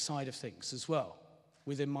charismatic side of things as well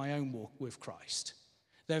within my own walk with Christ.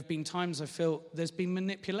 There have been times I feel there's been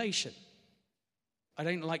manipulation. I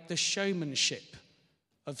don't like the showmanship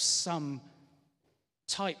of some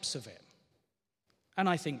types of it. And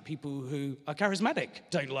I think people who are charismatic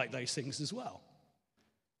don't like those things as well.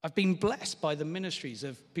 I've been blessed by the ministries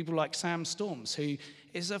of people like Sam Storms, who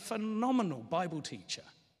is a phenomenal Bible teacher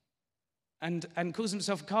and calls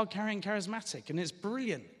himself a card-carrying charismatic, and it's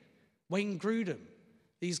brilliant. Wayne Grudem,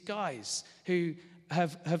 these guys who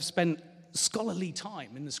have spent scholarly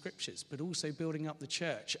time in the scriptures, but also building up the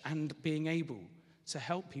church and being able to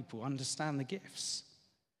help people understand the gifts.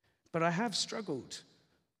 But I have struggled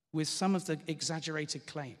with some of the exaggerated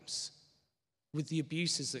claims, with the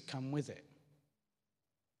abuses that come with it.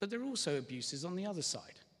 But there are also abuses on the other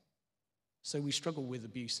side. So we struggle with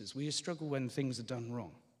abuses. We struggle when things are done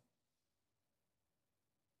wrong.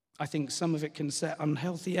 I think some of it can set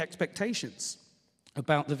unhealthy expectations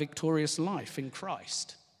about the victorious life in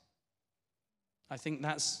Christ. I think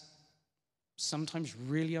that's sometimes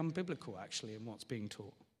really unbiblical, actually, in what's being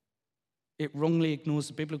taught. It wrongly ignores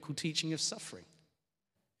the biblical teaching of suffering.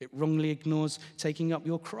 It wrongly ignores taking up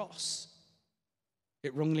your cross.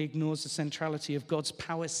 It wrongly ignores the centrality of God's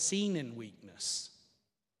power seen in weakness.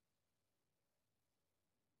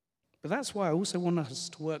 But that's why I also want us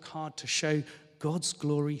to work hard to show God's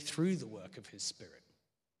glory through the work of his Spirit.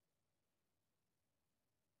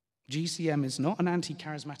 GCM is not an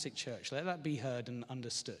anti-charismatic church. Let that be heard and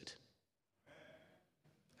understood.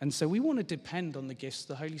 And so we want to depend on the gifts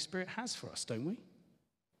the Holy Spirit has for us, don't we?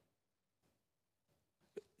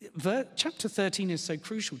 Chapter 13 is so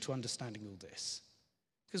crucial to understanding all this.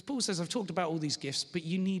 Because Paul says, I've talked about all these gifts, but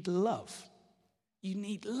you need love. You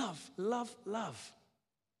need love, love, love.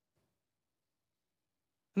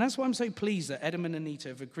 And that's why I'm so pleased that Adam and Anita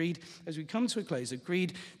have agreed, as we come to a close,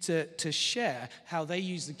 to share how they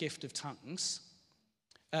use the gift of tongues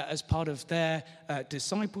as part of their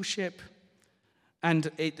discipleship. And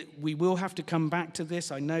we will have to come back to this.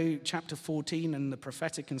 I know chapter 14 and the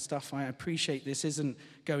prophetic and stuff, I appreciate this isn't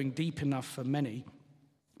going deep enough for many,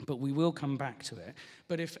 but we will come back to it.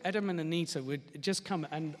 But if Adam and Anita would just come,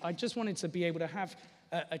 and I just wanted to be able to have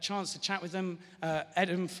a chance to chat with them.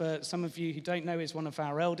 Adam, for some of you who don't know, is one of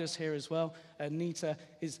our elders here as well. Anita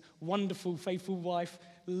is wonderful, faithful wife,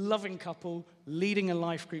 loving couple, leading a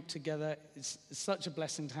life group together. It's such a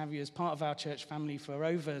blessing to have you as part of our church family for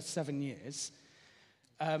over 7 years.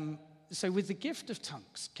 So with the gift of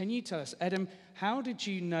tongues, can you tell us, Adam, how did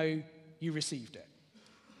you know you received it?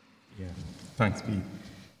 Yeah, thanks, Pete.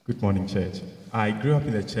 Good morning, church. I grew up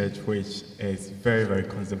in a church which is very, very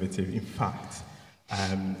conservative. In fact,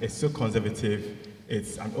 it's so conservative,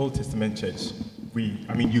 it's an Old Testament church.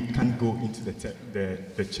 You can't go into the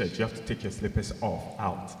church. You have to take your slippers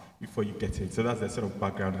out before you get in. So that's the sort of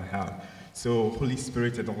background I have. So Holy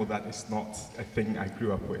Spirit and all that is not a thing I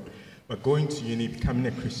grew up with. But going to uni, becoming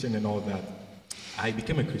a Christian and all that, I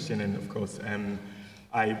became a Christian, and of course,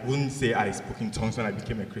 I wouldn't say I spoke in tongues when I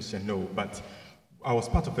became a Christian, no, but I was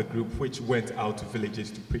part of a group which went out to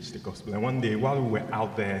villages to preach the gospel. And one day, while we were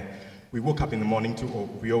out there we woke up in the morning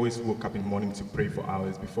we always woke up in the morning to pray for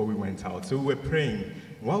hours before we went out. So we were praying.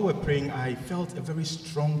 While we were praying, I felt a very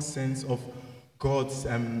strong sense of God's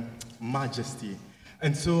majesty.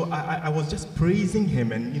 And so I was just praising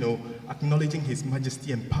him and, acknowledging his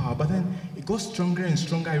majesty and power. But then it got stronger and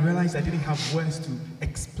stronger. I realized I didn't have words to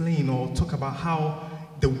explain or talk about how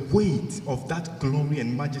the weight of that glory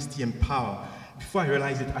and majesty and power. Before I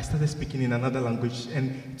realized it, I started speaking in another language.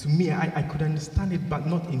 And to me, I could understand it, but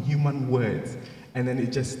not in human words. And then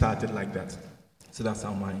it just started like that. So that's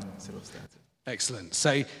how my service started. Excellent.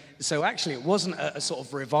 So actually, it wasn't a sort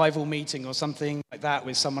of revival meeting or something like that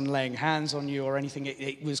with someone laying hands on you or anything.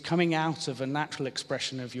 It was coming out of a natural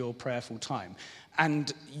expression of your prayerful time.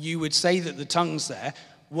 And you would say that the tongues there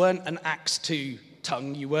weren't an Acts 2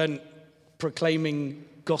 tongue. You weren't proclaiming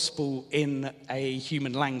gospel in a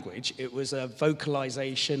human language. It was a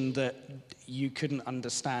vocalization that you couldn't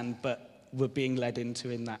understand but were being led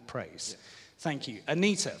into in that praise. Yeah. Thank you.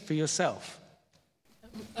 Anita, for yourself.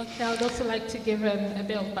 Okay, I would also like to give a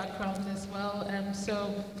bit of background as well.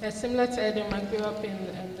 So, similar to Adam, I grew up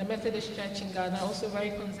in the Methodist Church in Ghana, also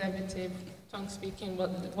very conservative, tongue speaking, but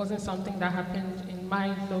it wasn't something that happened in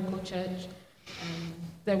my local church.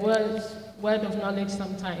 There was word of knowledge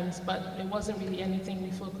sometimes, but it wasn't really anything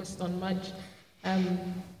we focused on much.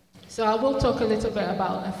 So I will talk a little bit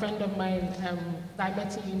about a friend of mine that I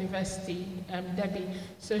met in university, Debbie.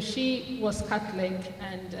 So she was Catholic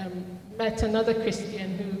and met another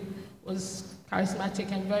Christian who was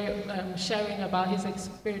charismatic and very sharing about his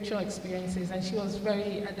spiritual experiences. And she was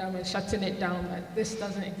very adamant, shutting it down, that this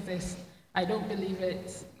doesn't exist. I don't believe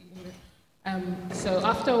it. So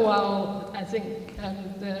after a while, I think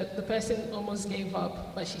the person almost gave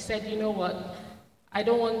up. But she said, you know what? I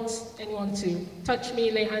don't want anyone to touch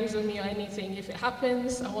me, lay hands on me or anything. If it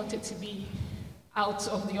happens, I want it to be out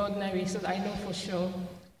of the ordinary so that I know for sure.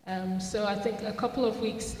 So I think a couple of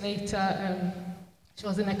weeks later, she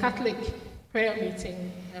was in a Catholic prayer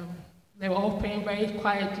meeting. They were all praying very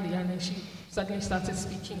quietly, and then she suddenly started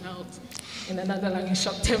speaking out in another language,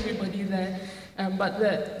 shocked everybody there. But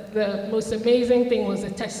the most amazing thing was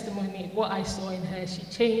the testimony, what I saw in her. She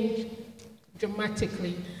changed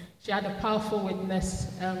dramatically. She had a powerful witness.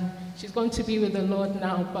 She's going to be with the Lord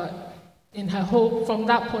now, but in her whole, from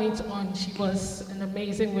that point on, she was an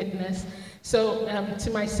amazing witness. So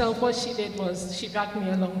to myself, what she did was she dragged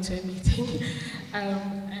me along to a meeting.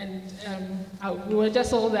 We were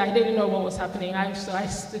just all there. I didn't know what was happening. So I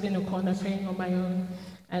stood in a corner praying on my own.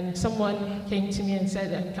 And someone came to me and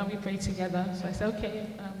said, can we pray together? So I said, okay,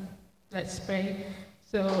 let's pray.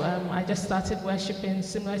 So I just started worshiping,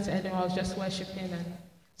 similar to Edwin. I was just worshiping and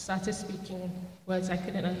started speaking words I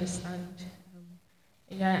couldn't understand.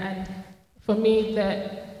 And for me,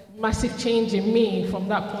 the massive change in me from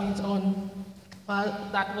that point on,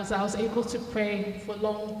 I was able to pray for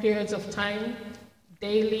long periods of time,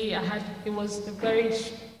 daily. It was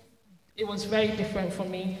very different for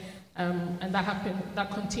me, and that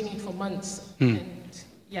continued for months, and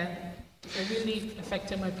it really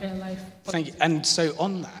affected my prayer life. Thank you. And so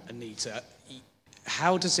on that, Anita,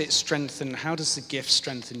 how does the gift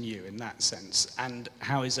strengthen you in that sense? And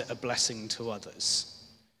how is it a blessing to others?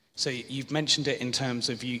 So you've mentioned it in terms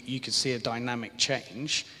of you could see a dynamic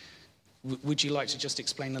change. Would you like to just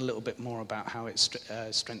explain a little bit more about how it's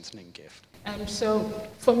a strengthening gift? So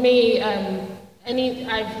for me,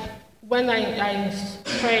 when I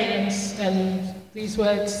pray and these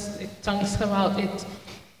words, tongues come out,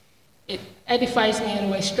 it edifies me in a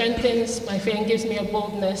way, strengthens my faith and gives me a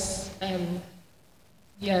boldness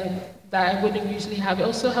that I wouldn't usually have. It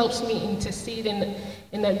also helps me intercede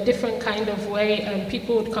in a different kind of way.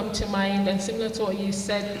 People would come to mind, and similar to what you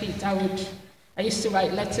said, Pete, I used to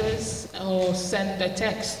write letters or send a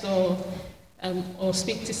text or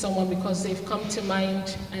speak to someone because they've come to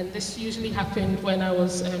mind, and this usually happened when I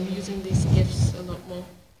was using these gifts a lot more.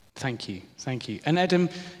 Thank you. And Adam,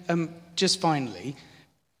 just finally,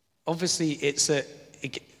 obviously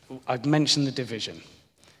I've mentioned the division.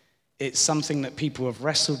 It's something that people have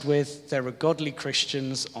wrestled with. There are godly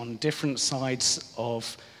Christians on different sides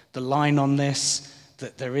of the line on this,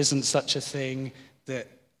 that there isn't such a thing, that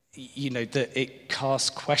that it casts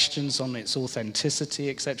questions on its authenticity,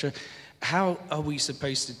 etc. How are we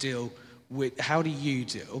supposed to deal with, how do you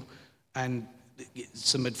deal, and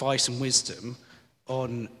some advice and wisdom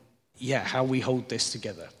on, how we hold this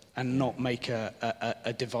together and not make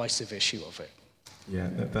a divisive issue of it? Yeah,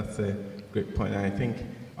 that's a great point. And I think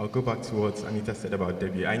I'll go back to what Anita said about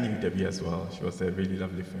Debbie. I knew Debbie as well. She was a really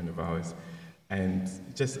lovely friend of ours. And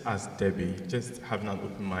just as Debbie, just having an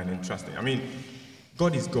open mind and trusting. I mean,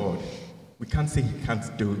 God is God. We can't say he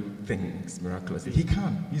can't do things miraculously. He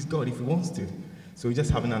can. He's God if he wants to. So we're just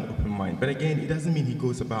having an open mind. But again, it doesn't mean he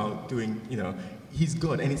goes about doing, he's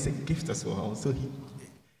God and it's a gift as well. So he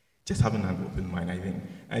just having an open mind, I think.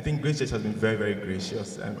 I think Grace Church has been very, very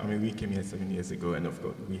gracious. We came here 7 years ago, and of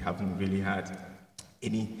course, we haven't really had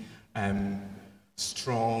any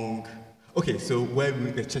strong... Okay, so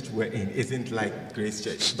the church we're in isn't like Grace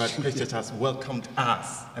Church, but Grace Church has welcomed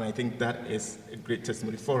us, and I think that is a great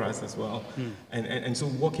testimony for us as well. And so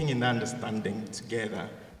walking in understanding together,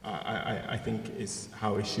 I think is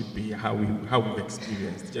how it should be, how we've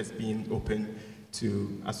experienced, just being open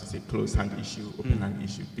to, as we say, closed hand issue, open hand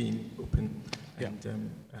issue, being open and,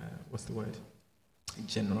 what's the word?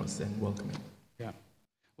 Generous and welcoming. Yeah.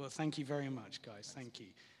 Well, thank you very much, guys. Thank you.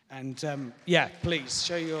 And please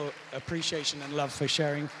show your appreciation and love for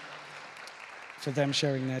them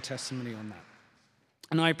sharing their testimony on that.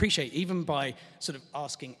 And I appreciate, even by sort of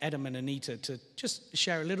asking Adam and Anita to just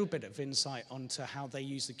share a little bit of insight onto how they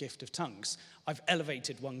use the gift of tongues, I've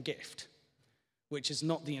elevated one gift, which is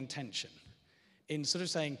not the intention. In sort of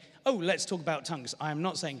saying, oh, let's talk about tongues, I am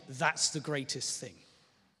not saying that's the greatest thing.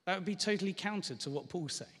 That would be totally counter to what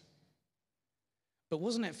Paul's saying. But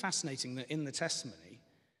wasn't it fascinating that in the testimony,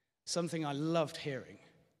 something I loved hearing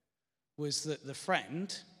was that the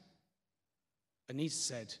friend, Anita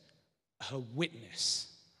said, her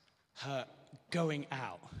witness, her going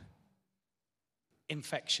out,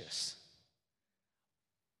 infectious.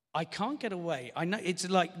 I can't get away. I know it's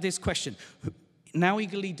like this question, now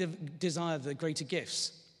eagerly desire the greater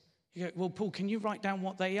gifts. You go, well, Paul, can you write down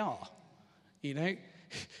what they are?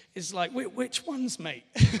 It's like, which ones, mate?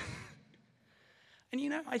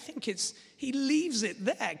 And I think he leaves it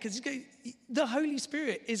there because the Holy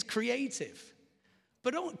Spirit is creative.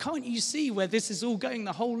 But can't you see where this is all going?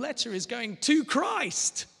 The whole letter is going to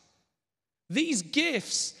Christ. These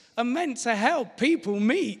gifts are meant to help people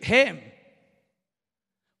meet him.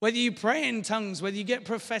 Whether you pray in tongues, whether you get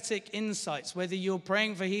prophetic insights, whether you're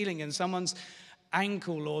praying for healing in someone's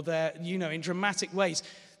ankle or they're, in dramatic ways.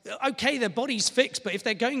 Okay, their body's fixed, but if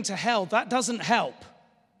they're going to hell, that doesn't help.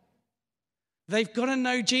 They've got to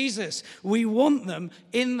know Jesus. We want them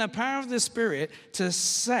in the power of the Spirit to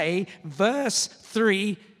say, verse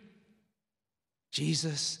 3,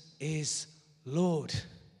 Jesus is Lord.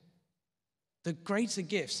 The greater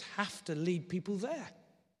gifts have to lead people there.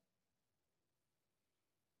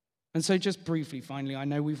 And so just briefly, finally, I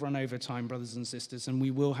know we've run over time, brothers and sisters, and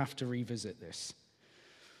we will have to revisit this.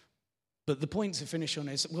 But the point to finish on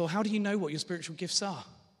is, well, how do you know what your spiritual gifts are?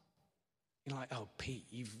 You're like, oh, Pete,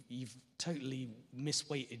 you've totally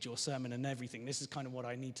misweighted your sermon and everything. This is kind of what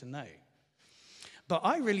I need to know. But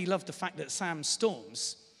I really love the fact that Sam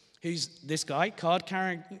Storms, who's this guy,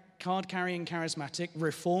 card-carrying charismatic,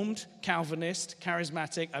 reformed, Calvinist,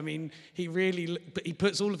 charismatic. He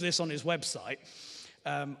puts all of this on his website,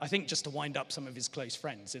 I think just to wind up some of his close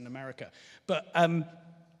friends in America. But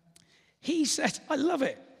he said, I love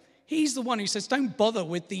it. He's the one who says, don't bother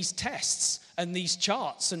with these tests and these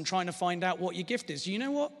charts and trying to find out what your gift is. You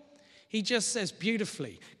know what? He just says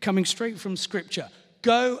beautifully, coming straight from Scripture,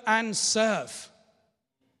 go and serve.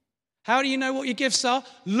 How do you know what your gifts are?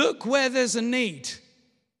 Look where there's a need.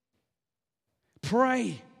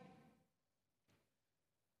 Pray.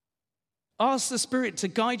 Ask the Spirit to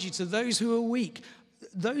guide you to those who are weak,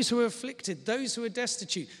 those who are afflicted, those who are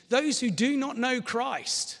destitute, those who do not know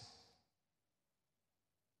Christ.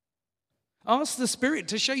 Ask the Spirit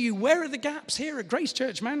to show you where are the gaps here at Grace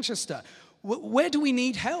Church Manchester. Where do we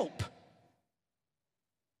need help?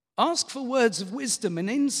 Ask for words of wisdom and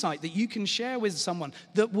insight that you can share with someone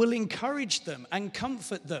that will encourage them and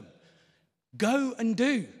comfort them. Go and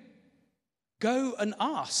do. Go and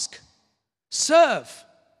ask. Serve.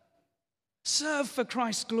 Serve for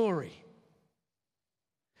Christ's glory.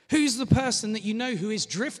 Who's the person that you know who is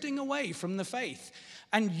drifting away from the faith?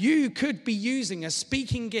 And you could be using a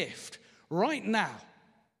speaking gift right now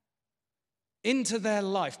into their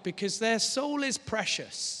life because their soul is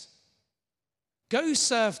precious. Go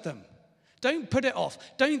serve them. Don't put it off.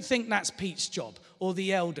 Don't think that's Pete's job or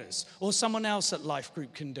the elders or someone else at Life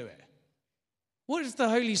Group can do it. What if the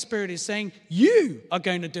Holy Spirit is saying, you are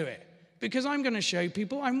going to do it because I'm going to show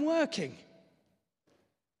people I'm working?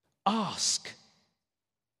 Ask.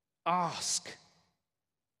 Ask.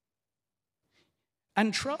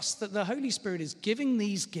 And trust that the Holy Spirit is giving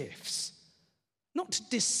these gifts not to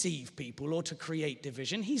deceive people or to create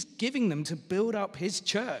division. He's giving them to build up his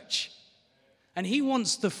church. And he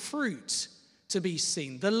wants the fruit to be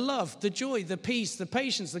seen. The love, the joy, the peace, the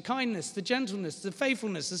patience, the kindness, the gentleness, the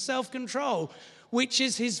faithfulness, the self-control, which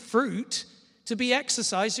is his fruit to be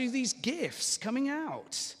exercised through these gifts coming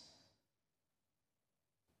out.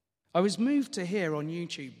 I was moved to hear on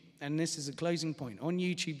YouTube, and this is a closing point, on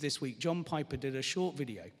YouTube this week, John Piper did a short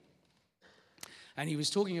video. And he was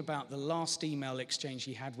talking about the last email exchange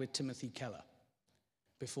he had with Timothy Keller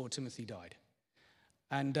before Timothy died.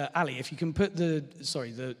 And Ali, if you can put the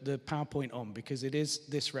PowerPoint on, because it is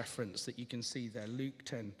this reference that you can see there, Luke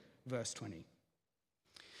 10, verse 20.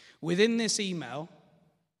 Within this email,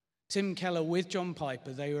 Tim Keller with John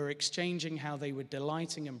Piper, they were exchanging how they were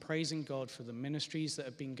delighting and praising God for the ministries that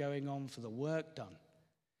have been going on, for the work done.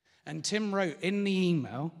 And Tim wrote in the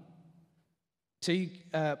email to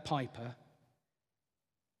Piper,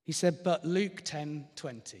 he said, but Luke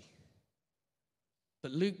 10:20.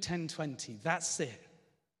 But Luke 10:20, that's it.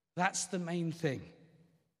 That's the main thing.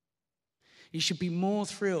 You should be more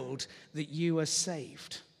thrilled that you are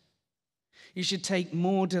saved. You should take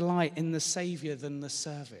more delight in the Savior than the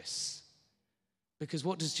service. Because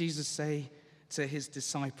what does Jesus say to his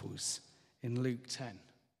disciples in Luke 10?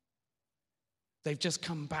 They've just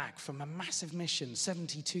come back from a massive mission,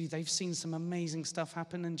 72. They've seen some amazing stuff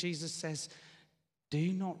happen. And Jesus says,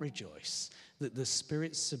 do not rejoice that the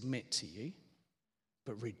spirits submit to you,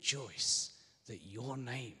 but rejoice that your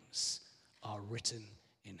names are written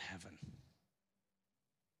in heaven.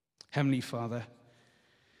 Heavenly Father,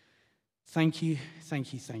 thank you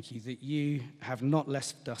that you have not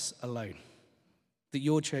left us alone, that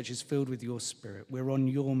your church is filled with your Spirit. We're on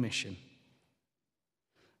your mission.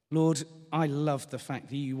 Lord, I love the fact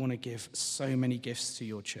that you want to give so many gifts to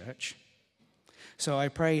your church. So I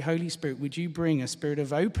pray, Holy Spirit, would you bring a spirit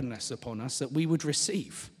of openness upon us that we would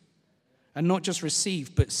receive, and not just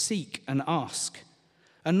receive, but seek and ask.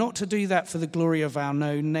 And not to do that for the glory of our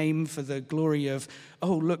own name, for the glory of,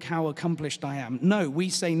 oh, look how accomplished I am. No, we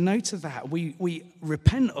say no to that. We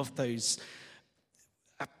repent of those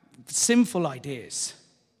sinful ideas.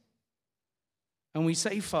 And we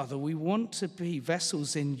say, Father, we want to be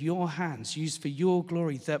vessels in your hands, used for your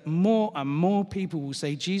glory, that more and more people will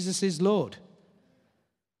say, Jesus is Lord.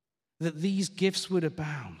 That these gifts would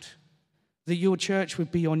abound, that your church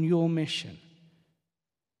would be on your mission.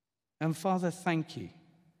 And Father, thank you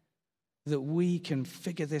that we can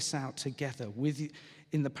figure this out together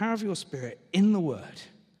in the power of your Spirit, in the Word,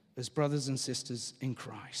 as brothers and sisters in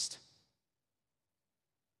Christ.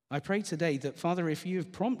 I pray today that, Father, if you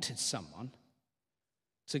have prompted someone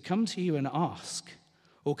to come to you and ask,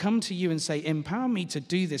 or come to you and say, empower me to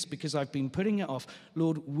do this because I've been putting it off,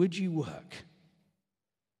 Lord, would you work?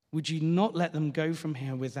 Would you not let them go from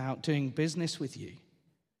here without doing business with you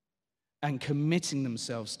and committing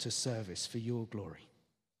themselves to service for your glory?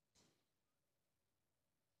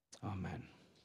 Amen.